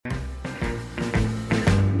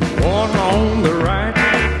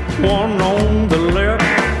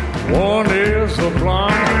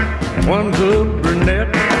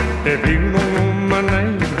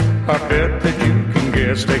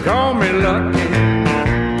lucky.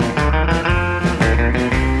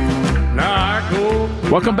 Now I go.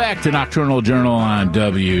 Welcome back to Nocturnal Journal on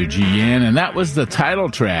WGN, and that was the title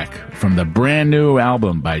track from the brand new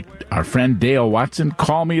album by our friend Dale Watson,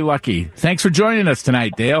 Call Me Lucky. Thanks for joining us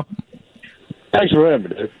tonight, Dale. Thanks for having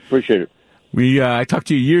me, Dave. Appreciate it. I talked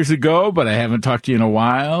to you years ago, but I haven't talked to you in a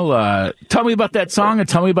while. Tell me about that song and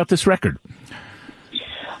tell me about this record.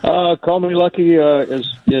 Call Me Lucky is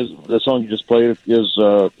the song you just played.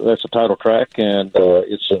 That's a title track, and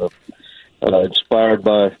it's inspired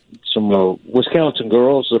by some Wisconsin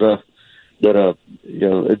girls that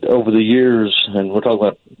over the years, and we're talking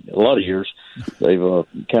about a lot of years, they've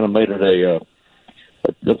kind of made it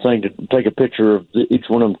a thing to take a picture of each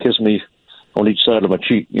one of them kissing me on each side of my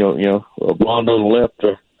cheek. A blonde on the left,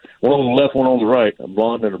 one on the left, one on the right, a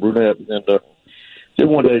blonde and a brunette. And then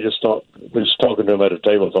one day, just talking to them at a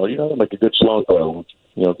table, I thought, that'd make a good song title,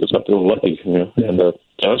 because I feel lucky, and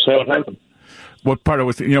that's how it happened. What part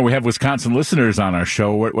of we have Wisconsin listeners on our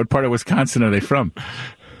show. What part of Wisconsin are they from?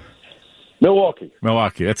 Milwaukee.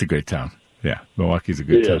 Milwaukee, that's a great town. Yeah, Milwaukee's a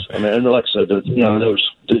good town. Yes, I mean, and like I said,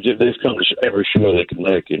 they've come to every show they can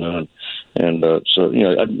make, so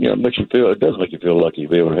it makes you feel. It does make you feel lucky to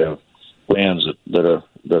be able to have bands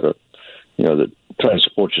that try and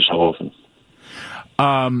support you so often.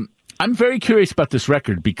 I'm very curious about this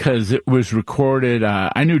record because it was recorded.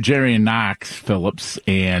 I knew Jerry and Knox Phillips,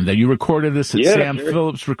 and you recorded this at Sam Jerry.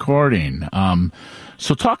 Phillips Recording.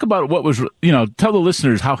 So talk about what was, tell the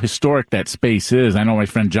listeners how historic that space is. I know my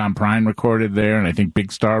friend John Prine recorded there, and I think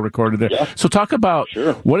Big Star recorded there. Yeah. So talk about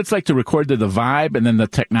what it's like to record the vibe and then the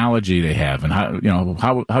technology they have, and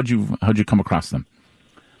how'd you come across them?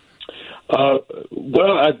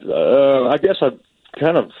 Well, I guess I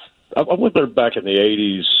went there back in the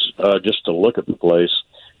 80s just to look at the place.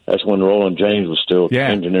 That's when Roland James was still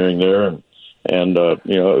engineering there, and it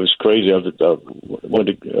was crazy. I went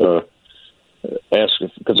to ask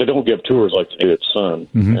because they don't give tours like they do at Sun,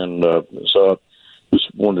 and so I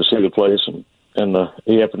just wanted to see the place, and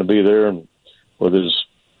he happened to be there, and with his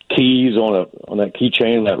keys on that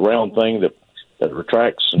keychain, that round thing that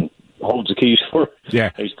retracts and holds the keys for.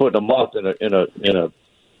 Yeah, he's putting them up in a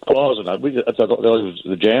closet. I thought that was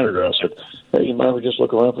the janitor. I said, "Hey, you mind we just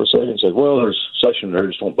look around for a second?" He said, "Well, there's a section there,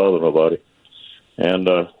 just won't bother nobody." And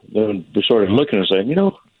then we started looking and saying,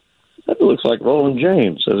 that looks like Roland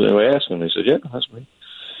James. So we asked him. He said, "Yeah, that's me."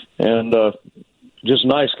 And just a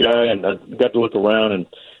nice guy. And I got to look around and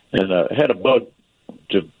had a bug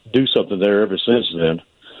to do something there ever since then.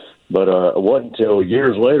 But it wasn't until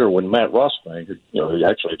years later when Matt Rossbank, he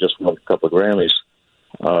actually just won a couple of Grammys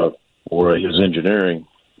for his engineering.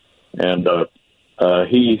 And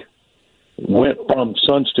he went from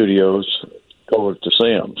Sun Studios over to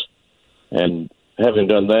Sam's. And having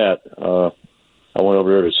done that, I went over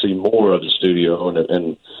there to see more of the studio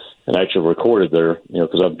and actually recorded there,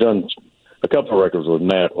 because I've done a couple of records with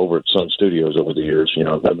Matt over at Sun Studios over the years.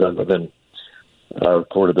 I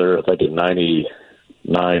recorded there, I think in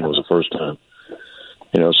 99 was the first time.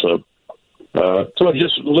 So I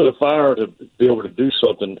just lit a fire to be able to do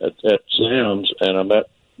something at Sam's, and I met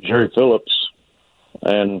Jerry Phillips,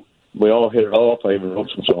 and we all hit it off. I even wrote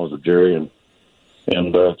some songs with Jerry, and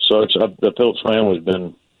so the Phillips family's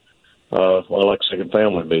been like second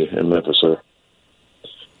family to me in Memphis there.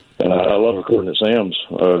 And I love recording at Sam's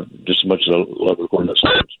just as much as I love recording at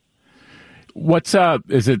Sam's. What's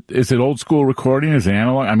is it old school recording? Is it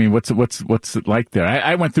analog? I mean, what's it like there?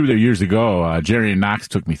 I went through there years ago. Jerry and Knox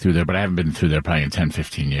took me through there, but I haven't been through there probably in 10,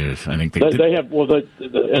 15 years. I think they have,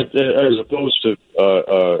 as opposed to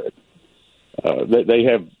they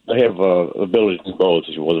have ability to both,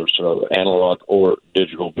 whether it's analog or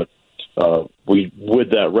digital. But with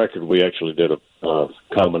that record, we actually did a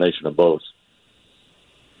combination of both.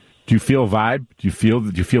 Do you feel vibe? Do you feel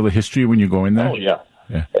the history when you go in there? Oh yeah.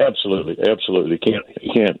 Yeah. Absolutely. You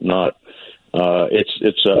can't not. It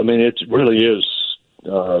really is.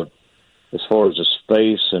 As far as the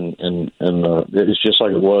space and it's just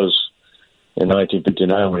like it was in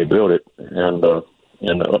 1959 when he built it, and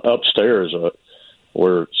upstairs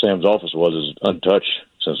where Sam's office was is untouched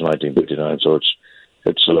since 1959. So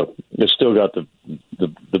it's still got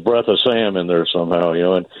the breath of Sam in there somehow,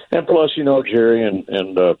 and plus Jerry and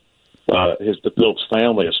the Phillips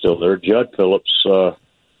family is still there. Judd Phillips,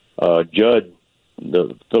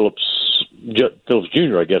 Phillips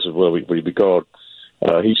Jr., I guess is what he'd be called.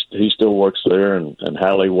 He still works there, and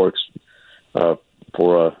Hallie works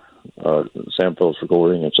for Sam Phillips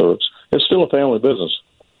Recording, and so it's still a family business,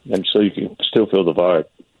 and so you can still feel the vibe.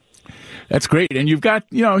 That's great, and you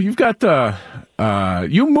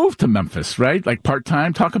moved to Memphis, right? Like part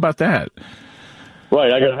time. Talk about that.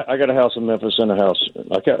 Right. I got a house in Memphis and a house.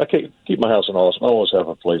 I can't keep my house in Austin. I always have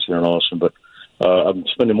a place here in Austin, but I'm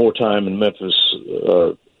spending more time in Memphis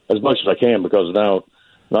as much as I can because now,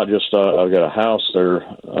 not just I've got a house there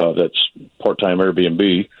that's part-time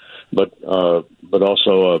Airbnb, but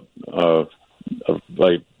also I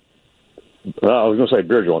was going to say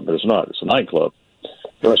beer joint, but it's not. It's a nightclub,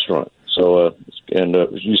 restaurant. So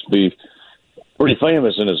it used to be pretty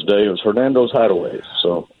famous in its day. It was Hernando's Hideaway.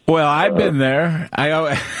 So well, I've been there.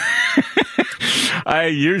 I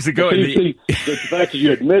years ago. The fact that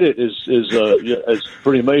you admit it is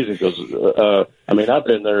pretty amazing because I've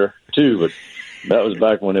been there too, but that was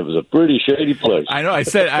back when it was a pretty shady place. I know.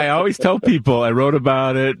 I always tell people, I wrote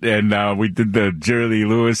about it, and we did the Jerry Lee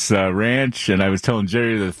Lewis ranch, and I was telling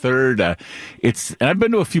Jerry the Third, and I've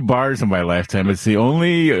been to a few bars in my lifetime. It's the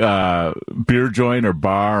only beer joint or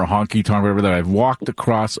bar or honky-tonk, whatever, that I've walked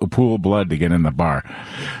across a pool of blood to get in the bar.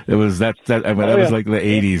 It was that was like the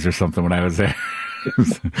 80s or something when I was there.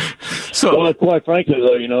 So, well, quite frankly,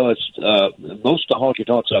 though, it's most of the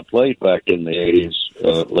honky-tonks I played back in the 80s,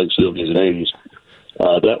 late 70s and 80s,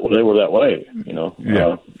 they were that way,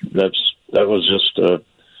 Yeah. That was just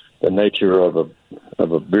the nature of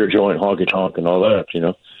a beer joint, honky-tonk, and all that,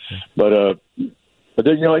 But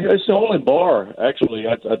then, it's the only bar, actually,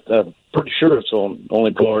 I'm pretty sure it's the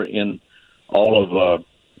only bar in all of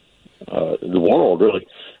the world, really,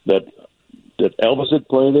 that Elvis had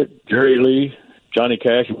played it, Jerry Lee, Johnny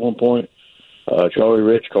Cash at one point, Charlie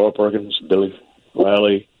Rich, Carl Perkins, Billy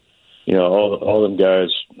Riley, all them guys,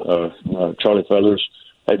 Charlie Feathers,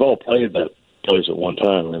 they've all played that place at one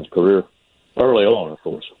time in his career, early on, of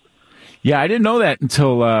course. Yeah, I didn't know that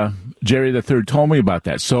until Jerry the Third told me about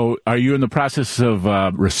that. So are you in the process of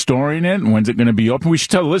restoring it, and when's it going to be open? We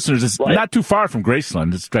should tell the listeners it's not too far from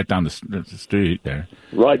Graceland. It's right down the street there.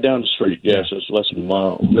 Right down the street, yes. It's less than a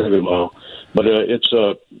mile, maybe a mile. But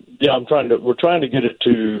we're trying to get it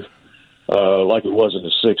to like it was in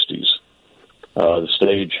the 60s, the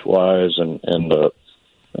stage-wise, and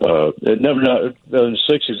it never, in the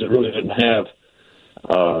 60s it really didn't have,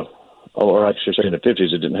 or I should say in the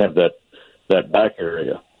 50s it didn't have that back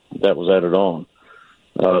area that was added on.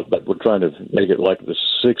 But we're trying to make it like the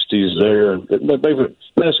 60s there. And maybe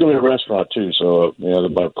it's going to be a restaurant too. So,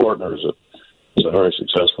 my partner is a very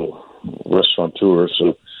successful restaurateur.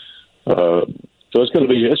 So it's going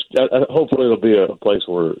to be, hopefully it'll be a place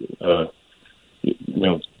where,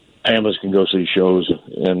 families can go see shows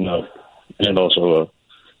and also,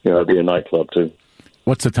 it'll be a nightclub too.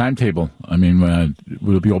 What's the timetable? I mean,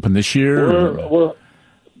 will it be open this year?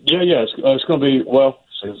 Yeah. It's going to be,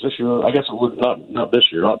 this year. I guess it would not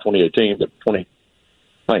this year, not 2018, but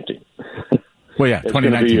 2019. Well, yeah, 2019. It's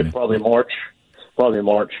going to be probably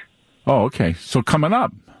March. Oh, okay. So coming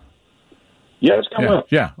up. Yeah, it's coming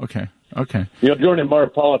up. Yeah. Okay. During the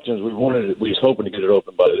Metropolitans, we was hoping to get it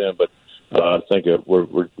open by then, but I think we're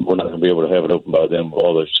not going to be able to have it open by then with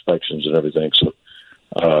all the inspections and everything. So,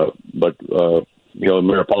 the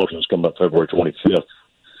Metropolitans coming up February 25th.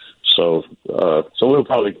 So we'll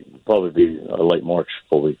probably be late March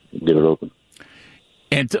before we get it open.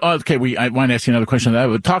 And I want to ask you another question. I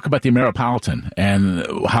would talk about the Ameripolitan and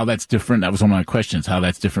how that's different. That was one of my questions. How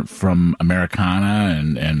that's different from Americana,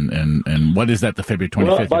 and what is that? The February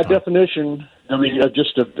 25th. Well, by definition,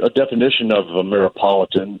 just a definition of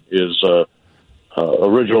Ameripolitan is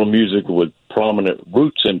original music with prominent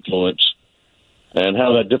roots influence. And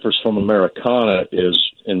how that differs from Americana is,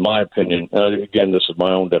 in my opinion, again, this is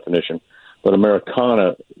my own definition, but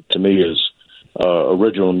Americana to me is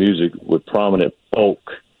original music with prominent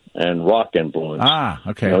folk and rock influence. Ah,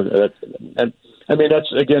 okay.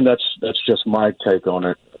 That's just my take on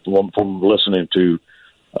it from listening to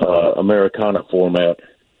Americana format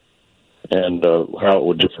and how it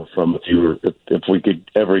would differ from if we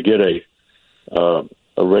could ever get a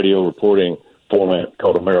radio reporting format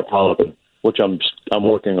called Ameripolitan, which I'm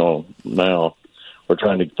working on now. We're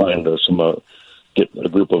trying to find get a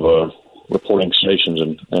group of reporting stations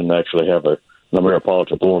and actually have an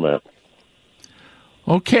Ameripolitan format.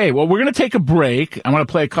 Okay, well, we're going to take a break. I want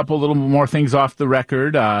to play a couple little more things off the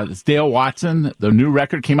record. It's Dale Watson. The new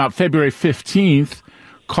record came out February 15th.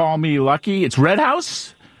 Call Me Lucky. It's Red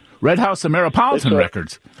House Ameripolitan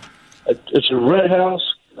Records. It's a Red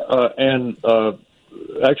House, and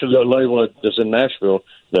actually the label that's in Nashville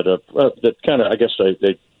that kind of, I guess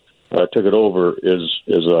they took it over is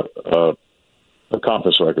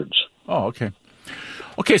Compass Records. Oh, okay.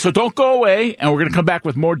 Okay, so don't go away, and we're going to come back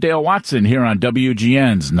with more Dale Watson here on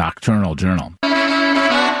WGN's Nocturnal Journal.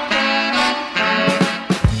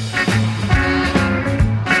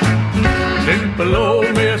 Dip below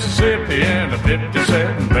Mississippi in a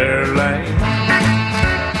 57 Bear Lane.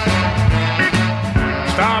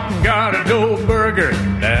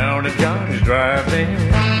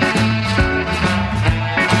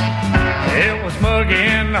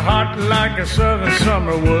 a southern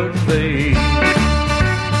summer would be.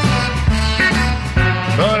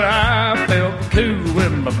 But I felt cool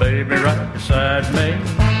with my baby right beside me.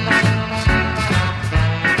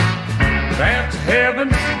 That's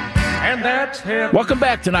heaven, and that's heaven. Welcome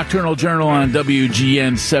back to Nocturnal Journal on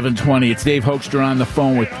WGN 720. It's Dave Hoekstra on the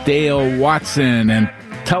phone with Dale Watson. And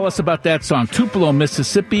tell us about that song, Tupelo,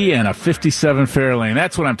 Mississippi, and a 57 Fairlane.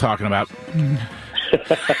 That's what I'm talking about.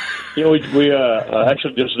 You know, we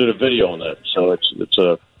actually just did a video on that, so it's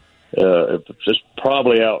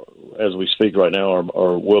probably out as we speak right now,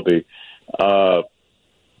 or will be.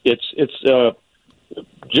 It's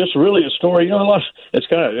just really a story. You know, it's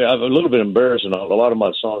kind of a little bit embarrassing. A lot of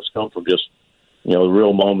my songs come from just, you know,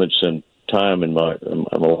 real moments in time in my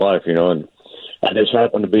life. You know, and I just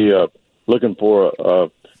happened to be looking for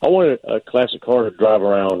I wanted a classic car to drive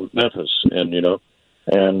around Memphis, and you know,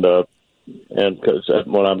 and because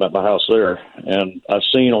when I'm at my house there, and I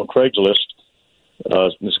seen on Craigslist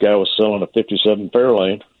this guy was selling a 57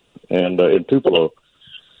 Fairlane, and in Tupelo.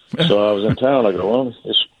 So I was in town. I go, well,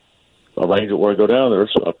 just arrange it where I go down there.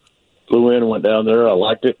 So I flew in and went down there. I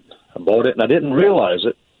liked it. I bought it, and I didn't realize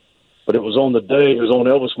it, but it was on the day. It was on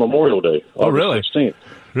Elvis Memorial Day, August 16th.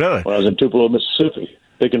 Really? When I was in Tupelo, Mississippi,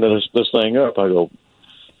 picking this thing up, I go,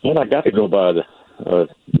 man, I got to go by the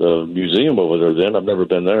museum over there. Then I've never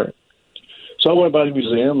been there. So I went by the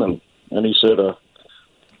museum, and he said,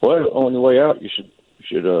 well, on your way out, you should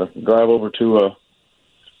drive over to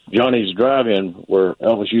Johnny's Drive-In, where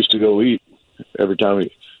Elvis used to go eat every time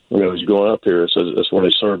he was going up here. So that's where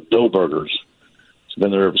they served dough burgers. It's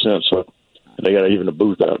been there ever since. So they got even a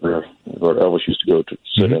booth out there where Elvis used to go to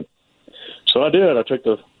sit in. So I did. I took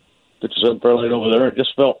the 57 Fairlane over there. It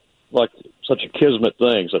just felt like such a kismet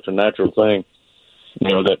thing, such a natural thing, you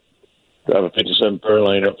know, that drive a 57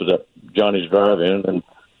 Fairlane up to that Johnny's Drive-In, and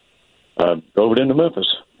I drove it into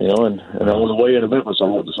Memphis, you know, and on the way into Memphis, I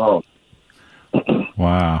wrote the song.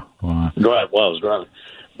 Wow. Drive while I was driving.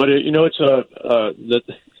 But, you know, it's the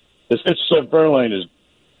 57 Fairlane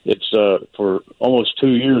it's for almost 2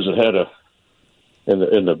 years it had it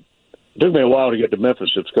took me a while to get to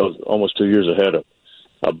Memphis. It's because almost 2 years it had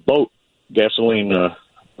a boat gasoline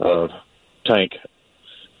tank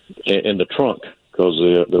in the trunk, because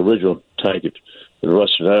the original tank had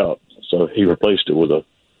rusted out. So he replaced it with a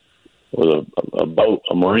boat,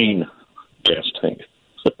 a marine gas tank.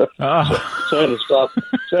 So I had to stop.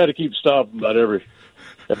 So I had to keep stopping about every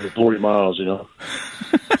 40 miles, you know.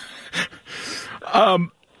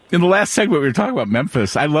 In the last segment, we were talking about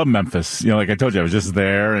Memphis. I love Memphis. You know, like I told you, I was just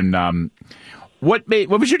there. And what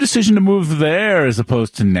was your decision to move there as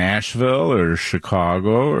opposed to Nashville or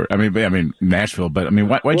Chicago? Or I mean Nashville. But I mean,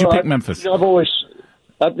 why'd you pick Memphis? I've always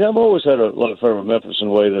had a lot of fun with Memphis in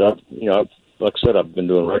a way that I've like I said, I've been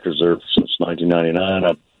doing records there since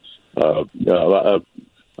 1999. I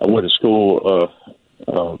went to school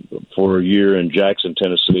for a year in Jackson,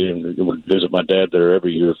 Tennessee, and would visit my dad there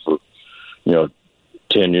every year for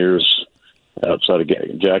 10 years outside of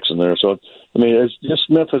Jackson there. So I mean, it's just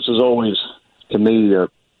Memphis is always, to me,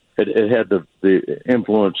 it had the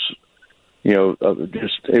influence,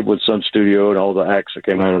 just with Sun Studio and all the acts that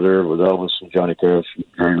came out of there with Elvis and Johnny Cash, and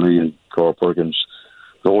Jerry Lee and Carl Perkins,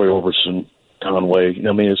 Roy Orbison, Conway.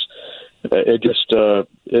 I mean,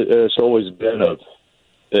 it's always been a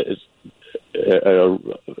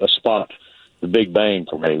spot, the Big Bang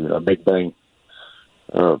for me, a Big Bang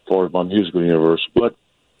for my musical universe. But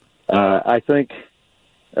I think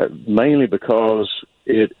mainly because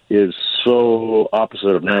it is so opposite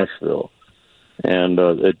of Nashville, and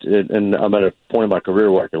and I'm at a point in my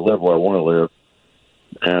career where I can live where I want to live,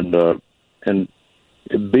 and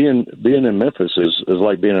being in Memphis is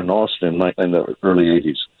like being in Austin in the early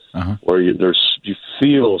 '80s, where you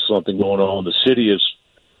feel something going on. The city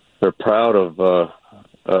they're proud of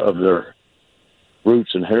their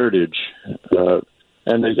roots and heritage,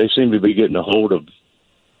 and they seem to be getting a hold of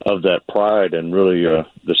that pride, and really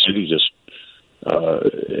the city just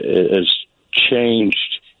has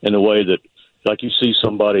changed in a way that, like, you see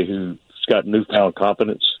somebody who's got newfound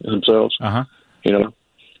confidence in themselves, and you know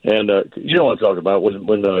what I'm talking about when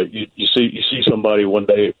you see somebody one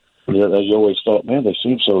day that you always thought, man, they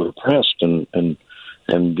seem so depressed and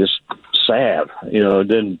just sad, and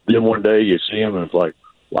then one day you see them and it's like,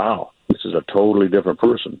 wow, this is a totally different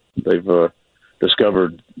person. They've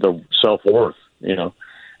discovered their self-worth, and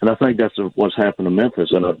I think that's what's happened to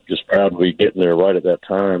Memphis, and I'm just proud to be getting there right at that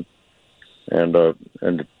time, and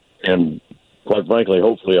quite frankly,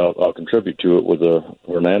 hopefully I'll contribute to it with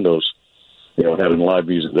Hernando's, having live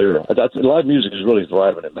music there. Live music is really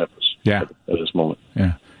thriving in Memphis at this moment.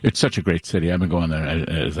 Yeah. It's such a great city. I've been going there,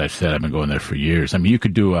 as I've said, I've been going there for years. I mean, you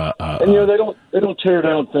could do and they don't tear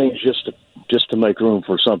down things just to make room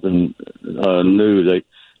for something new. They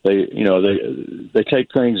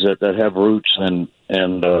take things that have roots and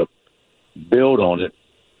build on it.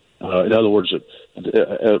 In other words,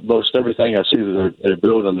 most everything I see that they're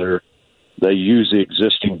building there, they use the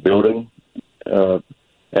existing building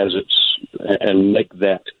as it's and make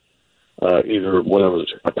that either whether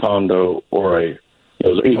it's a condo or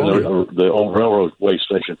the old railway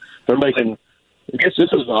station. They're making. I guess this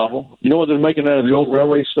is novel. You know what they're making out of the old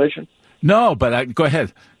railway station? No, but go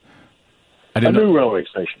ahead. A new railway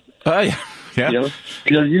station. Yeah.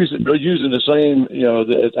 They're using the same,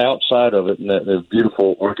 the outside of it, and the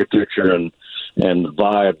beautiful architecture and the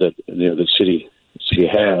vibe that the city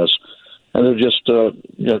has, and they're just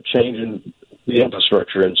changing the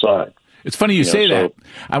infrastructure inside. It's funny you say that.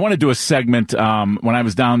 I want to do a segment. When I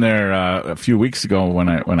was down there a few weeks ago, when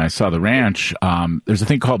I saw the ranch, there's a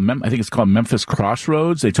thing called I think it's called Memphis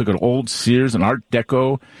Crossroads. They took an old Sears, an Art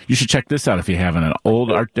Deco. You should check this out if you haven't. An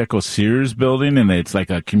old Art Deco Sears building, and it's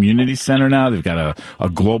like a community center now. They've got a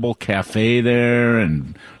global cafe there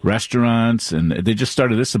and restaurants, and they just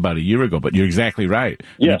started this about a year ago. But you're exactly right.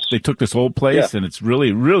 Yes, they took this old place, and it's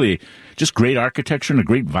really, really just great architecture and a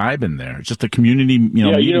great vibe in there. It's just a community, I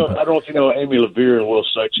don't know if you know Amy LeVere and Will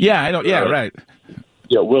Sexton. Yeah, I don't. Yeah, right.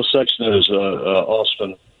 Yeah, Will Sexton is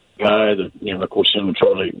Austin guy that of course him and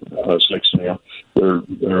Charlie Sexton. They're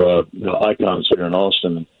icons here in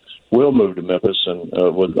Austin. Will moved to Memphis and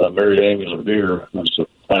with married Amy LeVere, who's an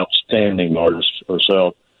outstanding artist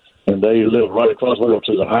herself, and they live right across. We went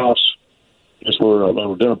to the house just for a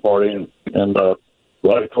little dinner party, and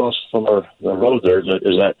right across from the road there is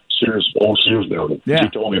that old Sears building. Yeah. She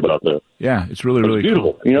told me about that. Yeah, it's really, really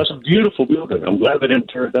beautiful. Cool. It's a beautiful building. I'm glad they didn't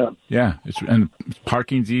tear it down. Yeah, and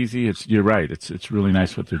parking's easy. You're right. It's really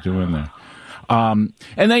nice what they're doing there. And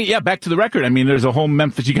then, back to the record. I mean, there's a whole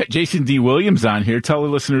Memphis. You got Jason D. Williams on here. Tell the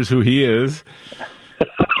listeners who he is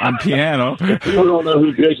on piano. People don't know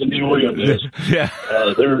who Jason D. Williams is. Yeah.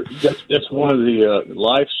 That's one of the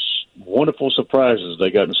life's wonderful surprises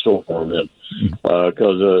they got in store for them.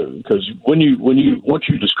 Because once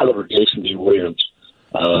you discover Jason D. Williams,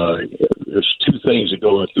 there's two things that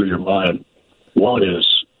go through your mind. One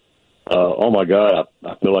is, oh my God,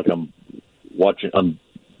 I feel like I'm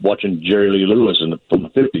watching Jerry Lee Lewis from the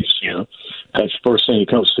 50s. That's the first thing that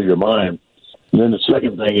comes to your mind. And then the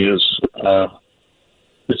second thing is,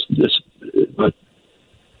 the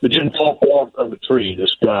didn't fall off of the tree.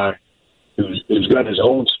 This guy who's got his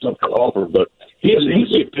own stuff to offer, but he's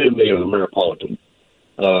the epitome of Ameripolitan.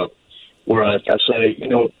 Where I say,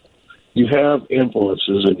 you have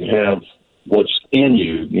influences and you have what's in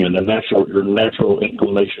you, your natural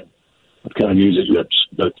inclination of kind of music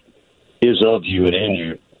that is of you and in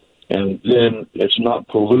you, and then it's not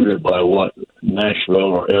polluted by what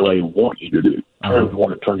Nashville or LA want you to do,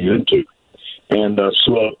 want to turn you into. And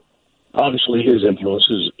so obviously his influence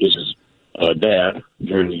is his dad,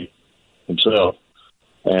 Jerry himself,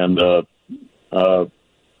 and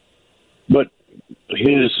but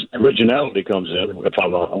his originality comes in. If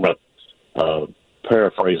I'm going to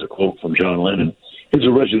paraphrase a quote from John Lennon, his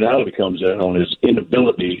originality comes in on his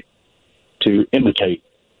inability to imitate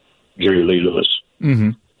Jerry Lee Lewis.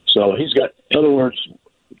 Mm-hmm. So he's got, in other words,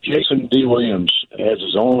 Jason D. Williams has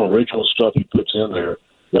his own original stuff he puts in there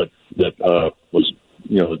that was,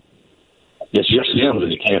 it's just him that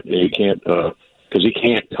he can't because he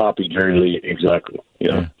can't copy Jerry Lee exactly.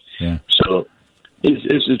 Yeah. So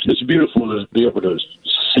it's beautiful to be able to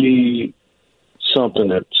see something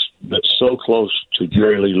that's so close to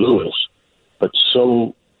Jerry Lee Lewis, but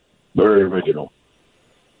so very original.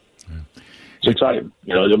 Yeah. It's exciting,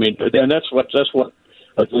 and that's what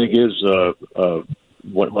I think is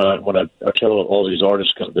when I tell all these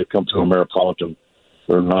artists that come to Ameripolitan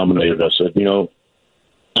or nominated, I said,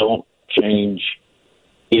 don't change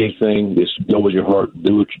anything. Just go with your heart.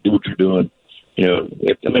 Do what you're doing.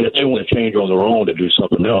 If they want to change on their own to do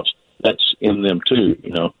something else, that's in them too.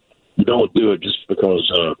 Don't do it just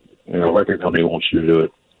because a record company wants you to do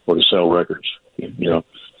it or to sell records. Yeah.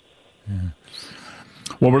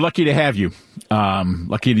 Well, we're lucky to have you.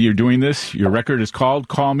 Lucky that you're doing this. Your record is called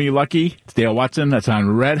 "Call Me Lucky." It's Dale Watson. That's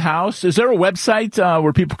on Red House. Is there a website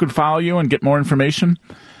where people can follow you and get more information?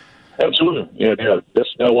 Absolutely. Yeah. That's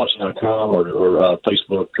DaleWatson.com or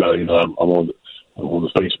Facebook. I'm on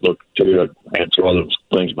the Facebook too. I answer all those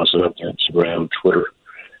things myself, Instagram, Twitter.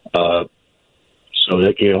 So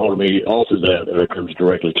they can get a hold of me all through that. It comes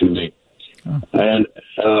directly to me. Oh. And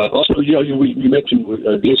also, we mentioned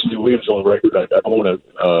Jason D. Williams on the record. I don't want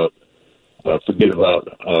to forget about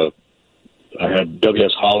I had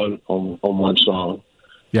W.S. Holland on one song.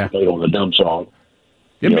 Yeah. I played on the dumb song.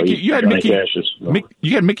 Yeah, you had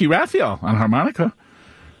Mickey Raphael on harmonica.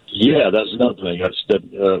 Yeah, that's another thing.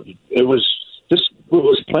 It was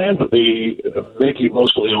planned to be Mickey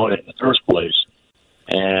mostly on it in the first place,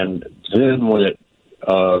 and then when it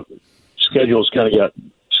schedules kind of got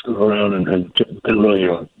screwed around and couldn't really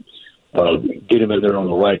get him in there on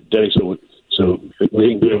the right day, so we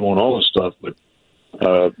didn't get him on all this stuff. But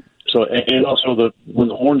and also when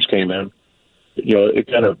the horns came in, it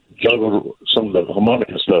kind of juggled some of the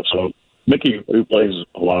harmonica stuff. So Mickey, who plays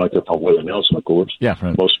harmonica for Willie Nelson, of course, yeah,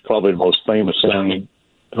 right. Probably the most famous sounding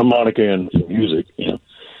harmonica in music. It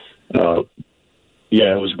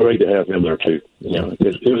was great to have him there too.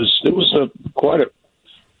 It was quite a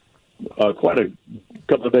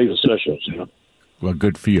couple of days of sessions. Well,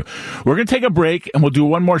 good for you. We're going to take a break, and we'll do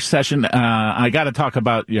one more session. I got to talk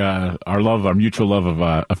about our mutual love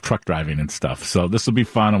of truck driving and stuff. So this will be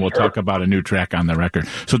fun, and we'll talk about a new track on the record.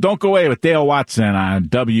 So don't go away with Dale Watson on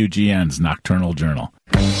WGN's Nocturnal Journal.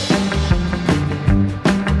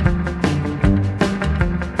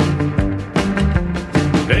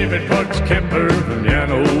 David Hoekstra from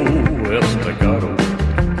Llano Estacado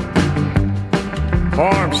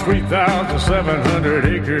farms 3,700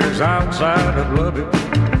 acres outside of Lubbock.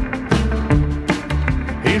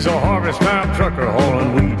 He's a harvest time trucker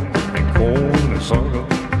hauling wheat and corn and sorghum.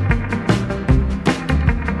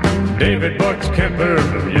 David Hoekstra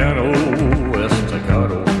from Llano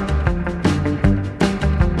Estacado.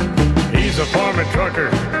 He's a farming trucker.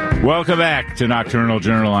 Welcome back to Nocturnal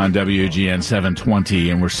Journal on WGN 720,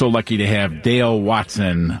 and we're so lucky to have Dale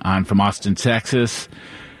Watson on from Austin, Texas.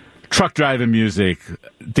 Truck driving music,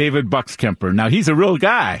 David Hoekstra. Now, he's a real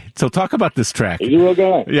guy, so talk about this track. He's a real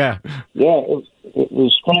guy. Yeah. Yeah, it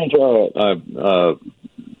was strange. I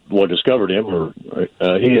discovered him, or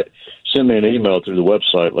he sent me an email through the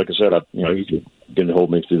website. Like I said, you could get a hold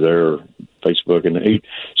of me through there, or Facebook, and he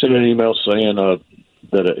sent me an email saying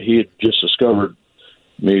that he had just discovered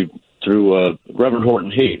me through Reverend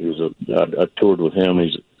Horton Heat, I toured with him.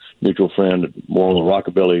 He's a mutual friend, more on the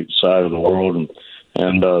rockabilly side of the world,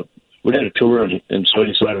 and we did a tour, and so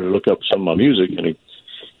he decided to look up some of my music, and he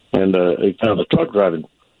found the truck driving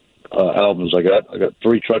albums I got. I got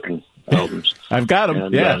 3 trucking albums. I've got them.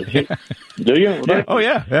 And, yeah. Do you? Yeah. Oh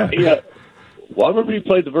yeah. Well, I remember he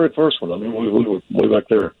played the very first one. I mean, we were way back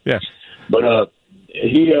there. Yeah. But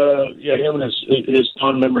him and his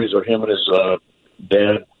fond memories are him and his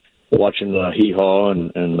dad watching Hee Haw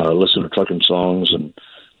and listening to trucking songs and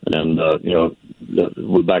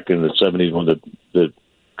back in the 70s when the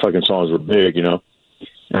trucking songs were big, and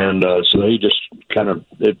so he just kind of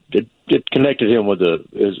it connected him with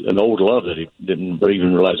an old love that he didn't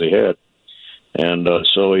even realize he had, and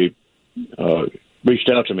so he reached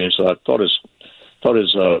out to me, and so I thought his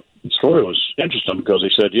story was interesting because he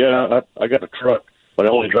said, I got a truck, but I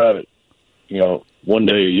only drive it, one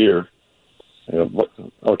day a year,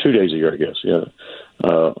 or 2 days a year, I guess,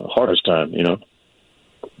 harvest time,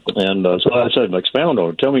 And so I said, expound on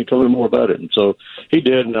it. Tell me more about it. And so he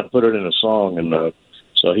did, and I put it in a song. And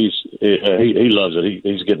so he loves it.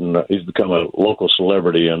 He's become a local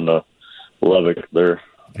celebrity in Lubbock there,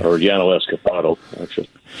 or Llano Estacado, actually.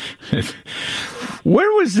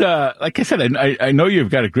 Where was like I said, I know you've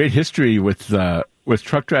got a great history with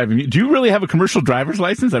truck driving. Do you really have a commercial driver's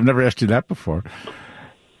license? I've never asked you that before.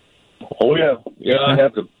 Oh yeah. I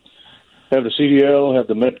have the CDL, have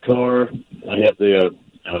the Met car. I have the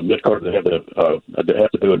Met car. I have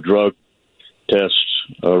to do a drug test,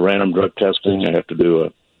 random drug testing. I have to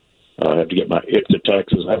get my IPTA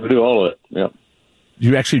taxes. I have to do all of it. Yeah. Do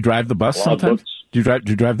you actually drive the bus sometimes? Do you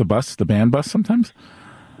drive the bus, the band bus sometimes?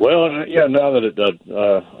 Well, yeah. Now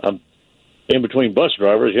that I'm in between bus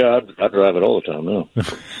drivers, I drive it all the time now.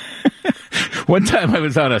 One time I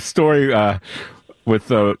was on a story.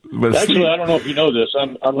 With actually, I don't know if you know this.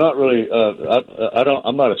 I'm not really.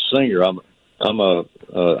 I'm not a singer. I'm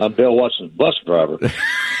Dale Watson's bus driver.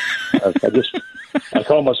 I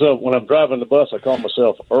call myself, when I'm driving the bus, I call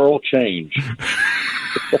myself Earl Change.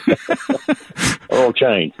 Earl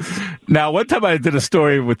Change. Now, one time I did a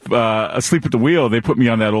story with Asleep at the Wheel. They put me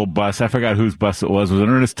on that old bus. I forgot whose bus it was. Was it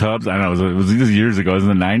Ernest Tubbs? I don't know. It was years ago. It was in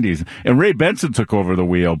the 90s. And Ray Benson took over the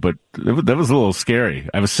wheel, but that was a little scary.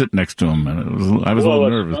 I was sitting next to him, and I was a little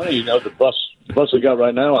nervous. Funny, the bus I got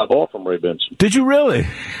right now, I bought from Ray Benson. Did you really?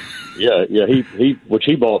 Yeah.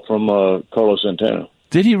 He bought from Carlos Santana.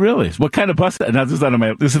 Did he really? What kind of bus? Now, this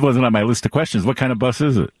wasn't on my list of questions. What kind of bus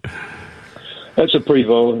is it? That's a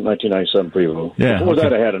Prevost, 1997 Prevost. Yeah. Before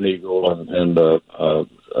that, I had an Eagle, and that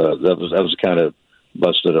was the kind of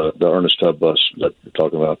bus that the Ernest Tubb bus that you're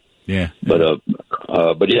talking about. Yeah. But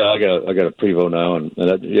yeah, I got a Prevost now, and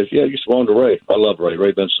I used to belong to Ray. I love Ray.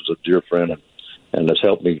 Ray Benson's a dear friend, and has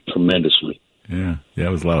helped me tremendously. Yeah, it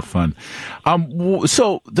was a lot of fun.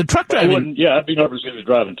 So the truck driving, I'd be nervous if he was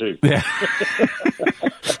driving too. Yeah.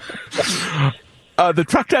 The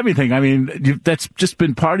truck driving thing, I mean, that's just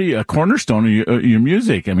been part of a cornerstone of your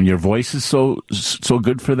music. I mean, your voice is so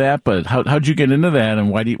good for that. But how'd you get into that,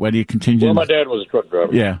 and why do you continue? Well, my dad was a truck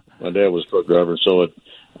driver. Yeah, my dad was a truck driver. So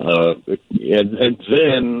and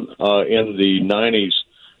then in the '90s,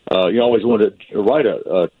 you always wanted to write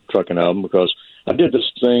a trucking album, because I did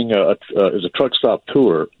this thing. It was a truck stop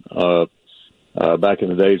tour back in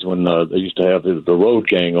the days when they used to have the road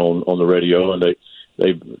gang on the radio, and they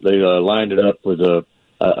lined it up with a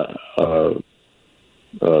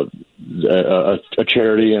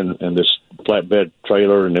charity and this flatbed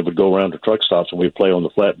trailer, and they would go around to truck stops, and we'd play on the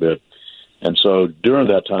flatbed. And so during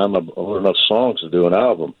that time, I wrote enough songs to do an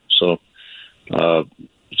album. So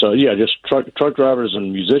yeah, just truck drivers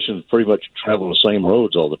and musicians pretty much travel the same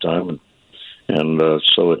roads all the time, and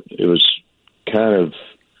so it was kind of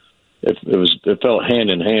it felt hand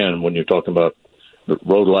in hand when you're talking about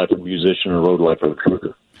road life of a musician or road life of a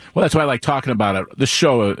trucker. Well, that's why I like talking about it. This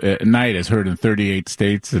show at night is heard in 38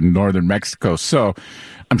 states in northern Mexico. So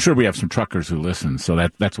I'm sure we have some truckers who listen. So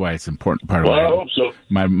that's why it's an important part of I hope so.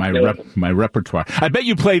 my repertoire. I bet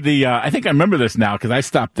you played the, I think I remember this now because I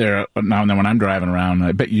stopped there now and then when I'm driving around.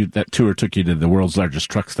 I bet you that tour took you to the world's largest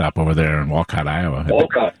truck stop over there in Walcott, Iowa.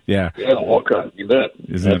 Walcott. Yeah, Walcott. You bet.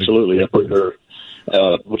 Absolutely. I put there,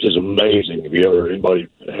 which is amazing. If anybody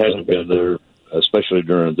hasn't been there, especially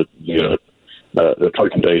during the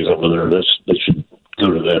trucking days over there, they should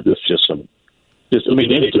go to that. It's just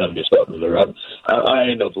anytime you stop there, I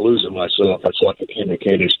end up losing myself. It's like a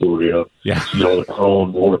candy store, Yeah. The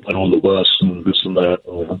chrome, or put on the bus and this and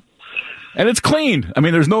that. And it's clean. I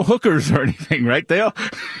mean, there's no hookers or anything, right, Dale?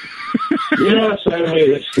 Yeah,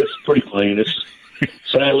 sadly, it's pretty clean.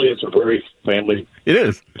 Sadly, it's a very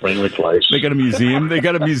family-friendly place. They got a museum. They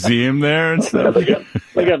got a museum there and stuff. They got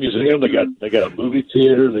a museum. They got a movie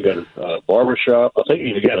theater. They got a barber shop. I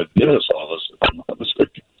think they got a dentist office, if I'm not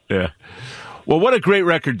mistaken. Yeah. Well, what a great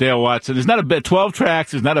record, Dale Watson. There's not a bad 12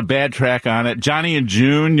 tracks. There's not a bad track on it. Johnny and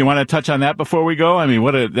June. You want to touch on that before we go? I mean,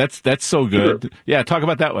 that's so good. Sure. Yeah, talk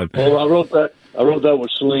about that one. Well, I wrote that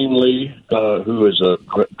with Celine Lee, who is a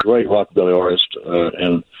great rockabilly artist,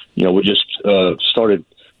 and we just started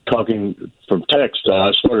talking from text.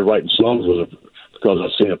 I started writing songs with her because I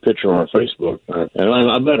seen a picture on her Facebook, and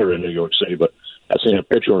I met her in New York City, but I seen a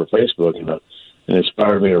picture on her Facebook, and it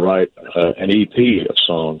inspired me to write an EP of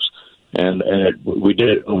songs, and we did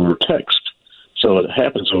it over text, so it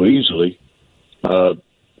happened so easily.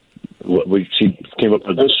 She came up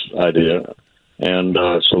with this idea, and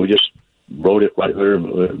so we just wrote it right there.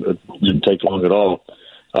 It didn't take long at all.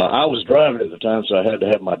 I was driving at the time, so I had to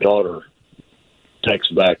have my daughter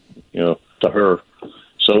text back, to her.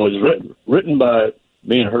 So it was written by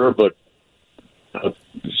me and her, but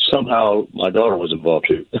somehow my daughter was involved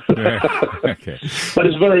too. Okay. But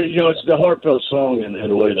it's very, it's the heartfelt song in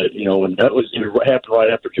a way that, when that was, it happened right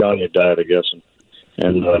after Johnny had died, I guess,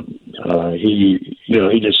 and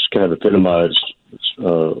he just kind of epitomized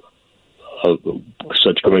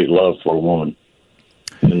such great love for a woman.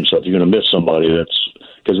 And so if you're going to miss somebody, that's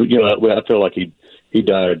because I feel like he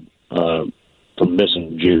died from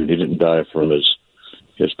missing June. He didn't die from his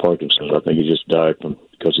Parkinson's. I think he just died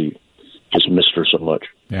because he just missed her so much.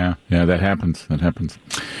 Yeah, that happens.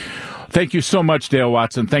 Thank you so much, Dale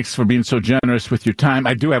Watson. Thanks for being so generous with your time.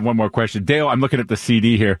 I do have one more question. Dale, I'm looking at the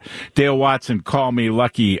CD here. Dale Watson, Call Me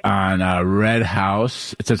Lucky on Red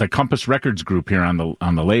House. It says a Compass Records group here on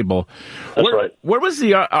the label. That's right. Where was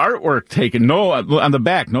the artwork taken? No, on the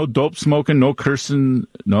back, no dope smoking, no cursing,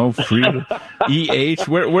 no free EH.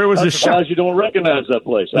 Where was this shot? You don't recognize that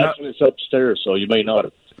place. Actually, it's upstairs, so you may not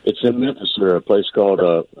have. It's in Memphis. There, a place called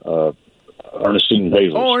Ernestine and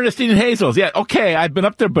Hazel's. Oh, Ernestine and Hazel's. Yeah, okay. I've been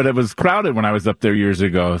up there, but it was crowded when I was up there years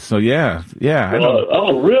ago. So, yeah. I know.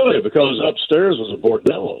 Oh, really? Because upstairs was a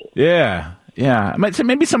bordello. Yeah.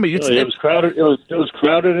 Maybe somebody... it was crowded. It was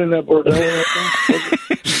crowded in that bordello.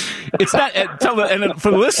 It's not... and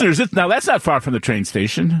for the listeners, now that's not far from the train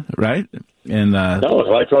station, right? And no, it's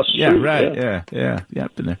right across the street. Right. Yeah.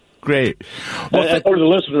 Been there. Great. Well, for the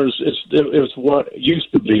listeners, it was what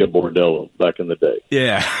used to be a bordello back in the day.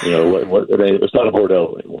 Yeah. It's not a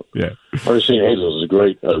bordello anymore. Yeah. Ernestine Hazel's is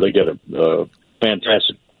great. They get a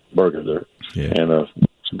fantastic burger there. Yeah. And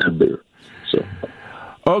some good beer. So.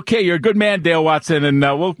 Okay, you're a good man, Dale Watson, and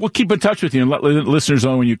we'll keep in touch with you and let listeners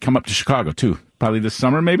know when you come up to Chicago too. Probably this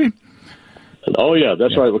summer, maybe. Oh, yeah,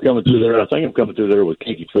 that's right. We're coming through there. I think I'm coming through there with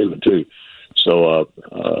Kinky Cleveland, too. So,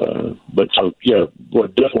 we'll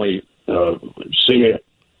definitely see it.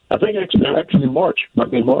 I think actually in March.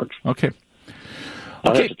 Might be in March. Okay.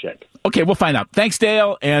 I'll have to check. Okay, we'll find out. Thanks,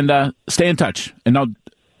 Dale, and stay in touch. And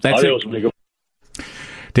that's Adios, it. amigo.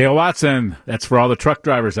 Dale Watson, that's for all the truck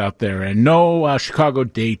drivers out there. And no Chicago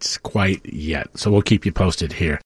dates quite yet, so we'll keep you posted here.